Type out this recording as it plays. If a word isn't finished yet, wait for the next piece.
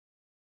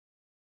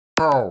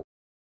pow.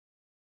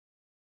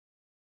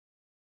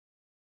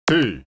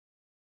 T.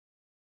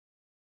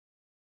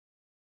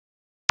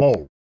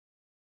 Mo.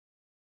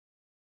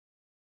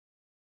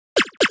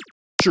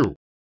 Chew.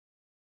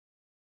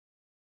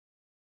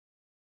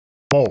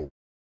 Mo.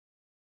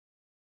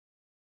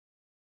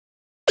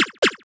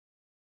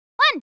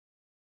 One,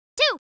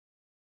 two,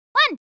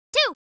 1,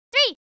 2,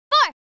 3,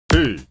 4.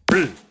 T. B.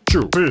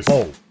 Chew. B.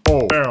 Mo.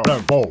 O. L.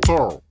 M. Mo.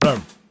 So.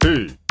 M.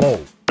 T.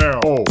 Mo.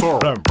 L. O. So.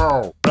 M.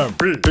 Pow. M.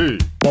 B. T.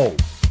 Mo.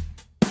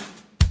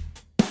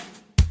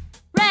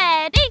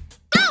 Ready,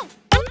 go!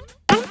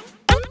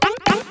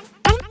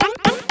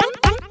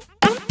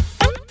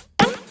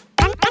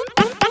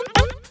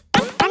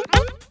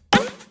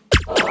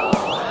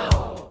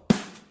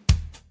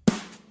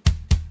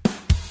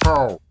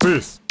 Pow.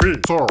 This. B.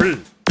 So. B.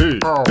 T.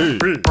 Pow. T.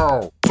 B.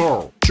 Pow.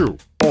 So. Chew.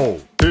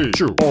 O. T.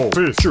 Chew. O.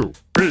 T. Chew.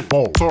 B.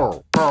 Mo.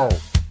 So. Pow.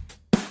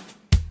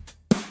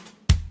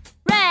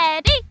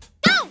 Ready,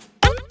 go!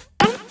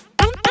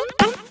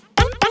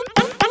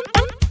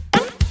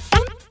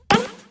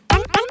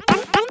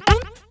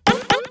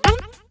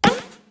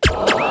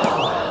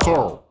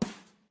 So.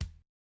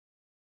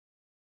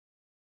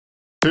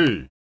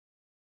 T.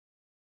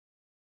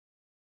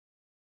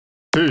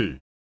 T.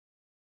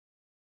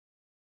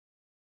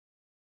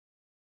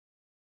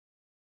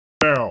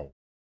 L.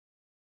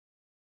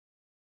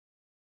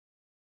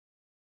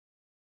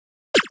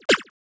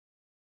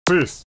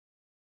 This.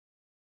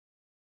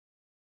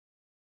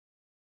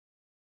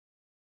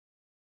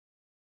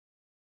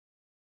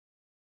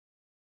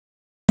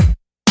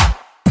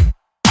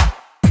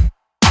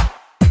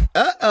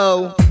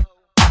 Uh-oh.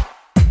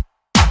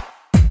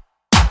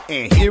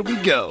 And here we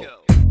go.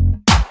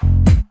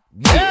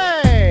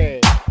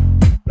 Hey!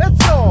 Let's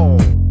go!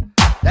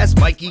 That's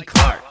Mikey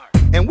Clark.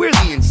 And we're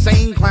the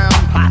Insane Clown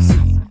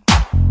Posse.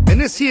 And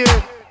this here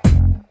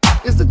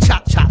is the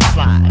Chop Chop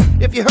Slide.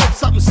 If you heard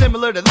something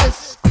similar to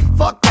this,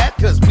 fuck that,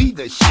 cause we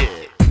the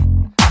shit.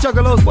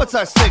 Juggalos, what's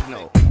our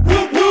signal?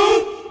 Whoop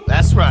whoop!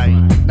 That's right.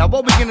 Now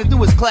what we're gonna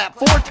do is clap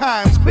 4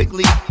 times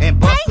quickly and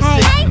bust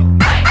the signal.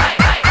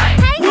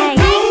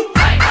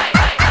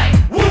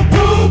 Whoop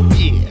whoop!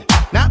 Yeah,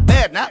 not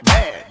bad, not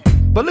bad.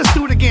 But let's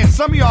do it again.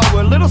 Some of y'all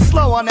were a little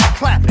slow on that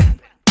clapping.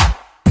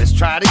 Let's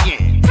try it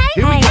again.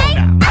 Here we go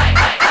now.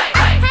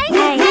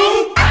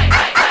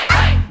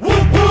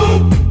 Whoop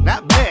whoop!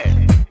 Not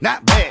bad,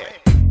 not bad.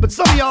 But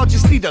some of y'all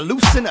just need to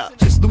loosen up.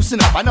 Just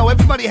loosen up. I know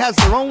everybody has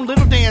their own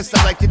little dance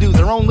they like to do,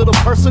 their own little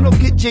personal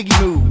get jiggy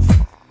move.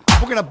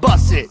 We're gonna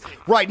bust it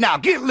right now.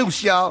 Get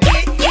loose, y'all.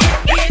 Get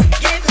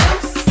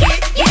loose.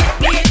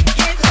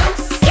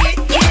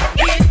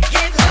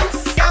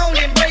 Down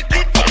and break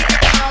it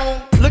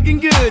down. Looking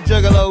good,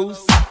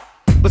 Juggalos.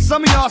 But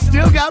some of y'all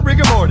still got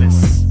rigor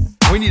mortis.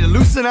 We need to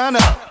loosen on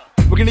up.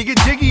 We're gonna get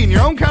jiggy in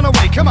your own kind of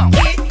way. Come on.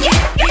 Get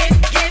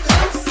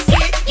loose.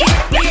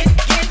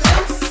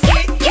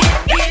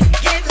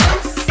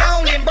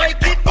 Down and break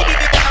it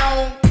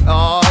down.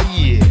 Oh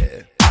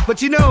yeah.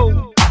 But you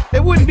know,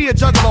 it wouldn't be a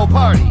Juggalo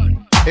party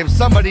if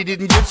somebody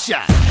didn't get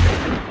shot.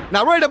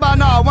 Now right about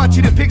now, I want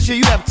you to picture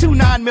you have 2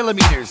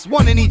 9mm,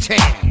 one in each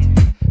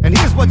hand. And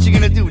here's what you're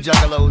gonna do,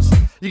 Juggalos.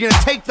 You're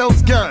gonna take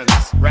those guns,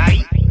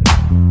 right?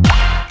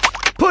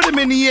 Put them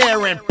in the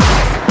air and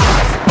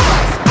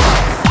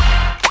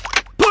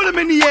put them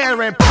in the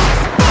air and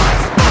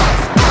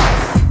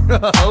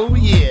oh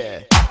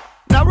yeah.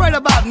 Now right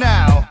about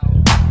now,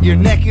 your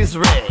neck is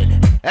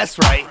red. That's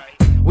right.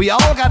 We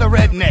all got a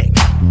red neck.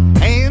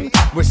 And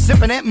we're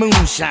sipping that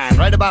moonshine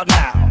right about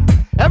now.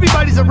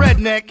 Everybody's a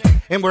redneck,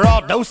 and we're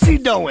all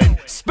do-si-doing,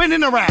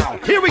 spinning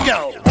around. Here we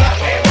go.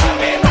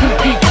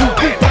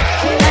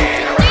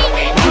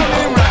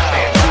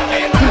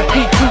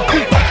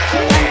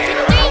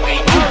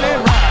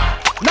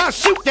 Now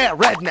shoot that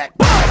redneck.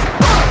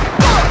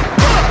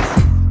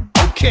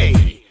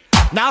 Okay.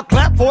 Now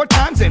clap 4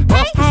 times and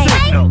bust the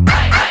signal.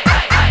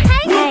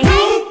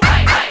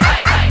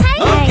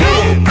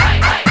 Again.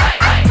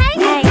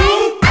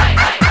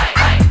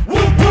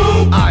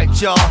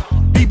 Alright, y'all.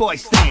 B-boy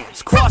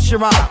stance. Cross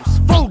your arms.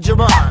 Fold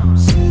your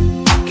arms.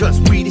 Cause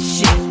we the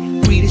shit.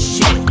 We the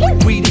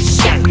shit. We the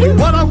shit.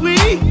 What are we?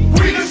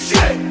 We the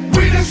shit,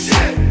 we the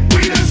shit,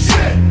 we the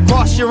shit.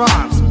 Cross your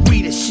arms.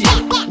 We the shit.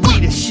 We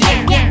the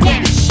shit. We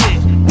the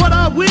shit. What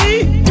are we?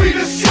 We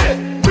the shit,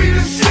 we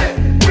the shit,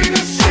 we the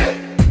shit.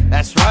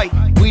 That's right.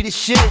 We the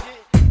shit.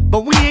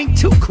 But we ain't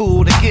too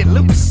cool to get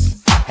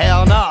loose.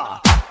 Hell nah.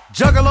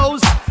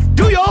 Juggalos,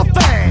 do your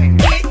thing.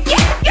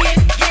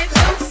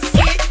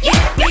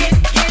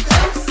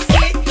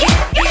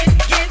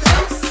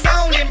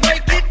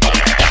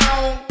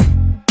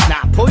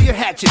 Pull your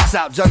hatchets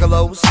out,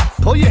 Juggalos.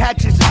 Pull your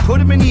hatchets and put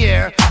them in the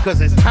air,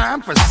 cause it's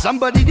time for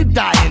somebody to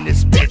die in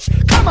this bitch.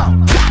 Come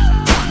on!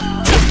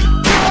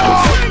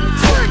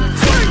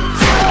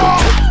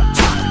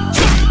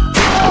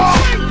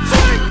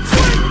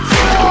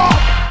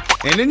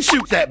 And then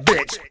shoot that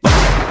bitch.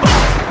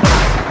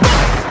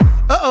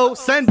 Uh-oh,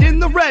 send in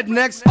the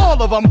rednecks,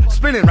 all of them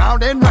spinning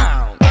round and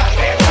round.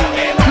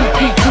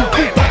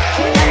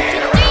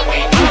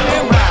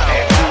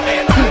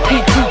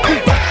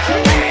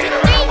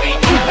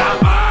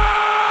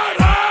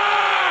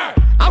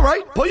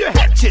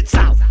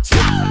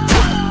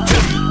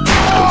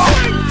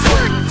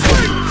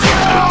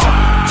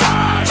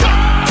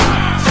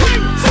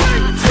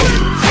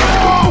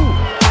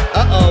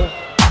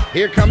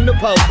 Here come the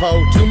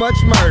po-po, too much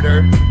murder.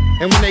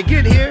 And when they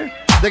get here,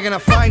 they're gonna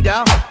find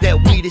out that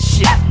we the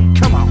shit.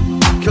 Come on,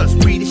 cause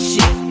we the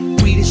shit,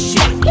 we the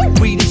shit,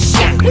 we the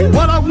shit.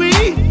 What are we?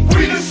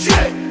 We the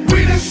shit,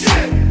 we the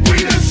shit,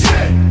 we the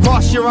shit.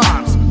 Cross your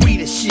arms, we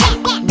the shit,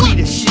 we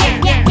the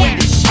shit, we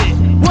the shit.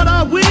 What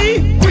are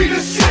we? We the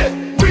shit,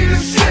 we the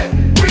shit,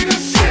 we the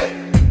shit.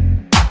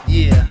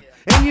 Yeah,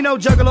 and you know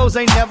juggalos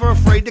ain't never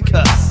afraid to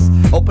cuss.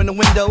 Open the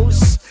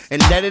windows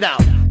and let it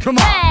out. Come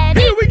on,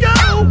 Ready? here we go.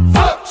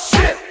 Fuck,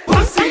 shit,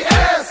 pussy,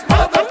 ass,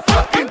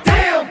 motherfucking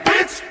damn,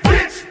 bitch,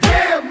 bitch,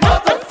 damn,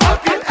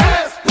 motherfucking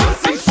ass,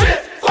 pussy, shit,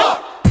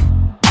 fuck.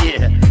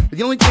 Yeah, but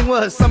the only thing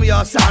was some of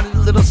y'all sounded a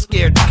little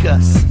scared to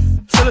cuss.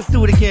 So let's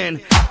do it again,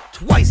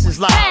 twice as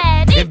loud,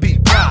 Ready? and be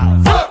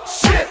proud. Fuck,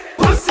 shit,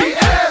 pussy,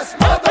 ass,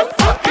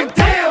 motherfucking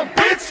damn,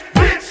 bitch,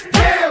 bitch,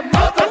 damn,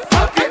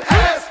 motherfucking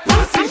ass,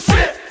 pussy,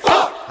 shit,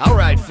 fuck. All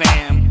right,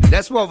 fam,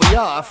 that's what we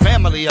are,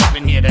 family up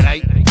in here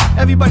tonight.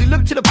 Everybody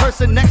look to the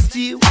person next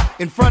to you,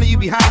 in front of you,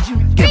 behind you,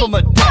 give them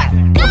a dap.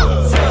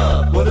 What's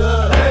up, what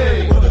up,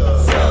 hey,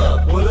 what's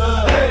up, what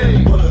up,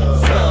 hey,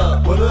 what's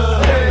up, what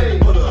up, hey,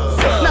 what's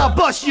up. Now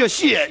bust your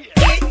shit.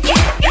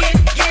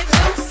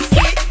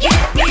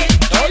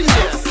 Oh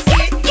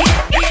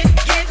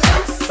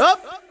yeah. Up,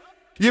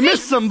 you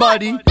missed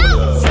somebody.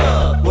 What's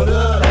up, what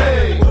up,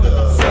 hey,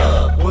 what's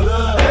up, what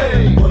up,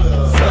 hey,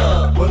 what's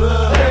up, what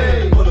up,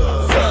 hey,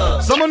 what's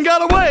up. Someone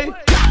got away.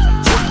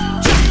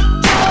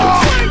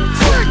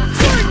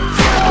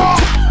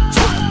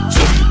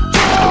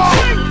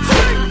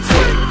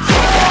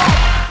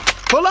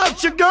 Pull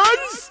out your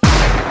guns.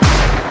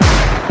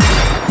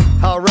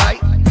 All right,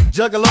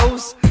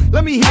 juggalos,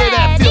 let me hear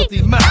that Ready?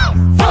 filthy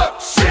mouth. Fuck,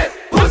 shit,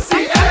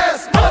 pussy,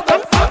 ass,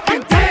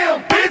 motherfucking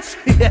damn, bitch.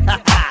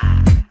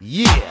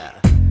 Yeah,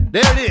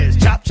 there it is,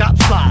 chop, chop,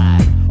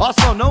 slide,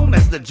 also known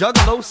as the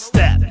Juggalo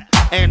step.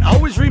 And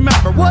always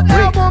remember, what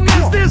album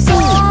is this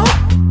on?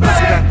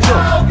 Black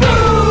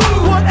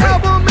Boo. What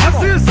album is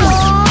this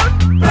on?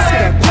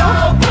 Black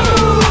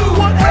Boo.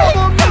 What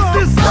album is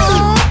this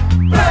on?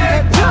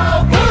 Black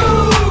Boo.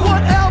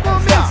 What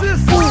album is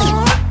this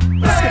on?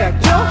 Let's get that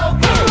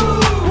jump.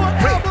 What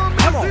album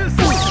is this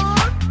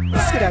on?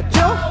 Let's get that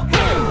jump.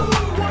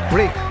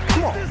 Break.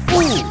 Come on.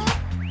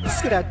 Ooh.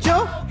 Let's get that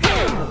jump.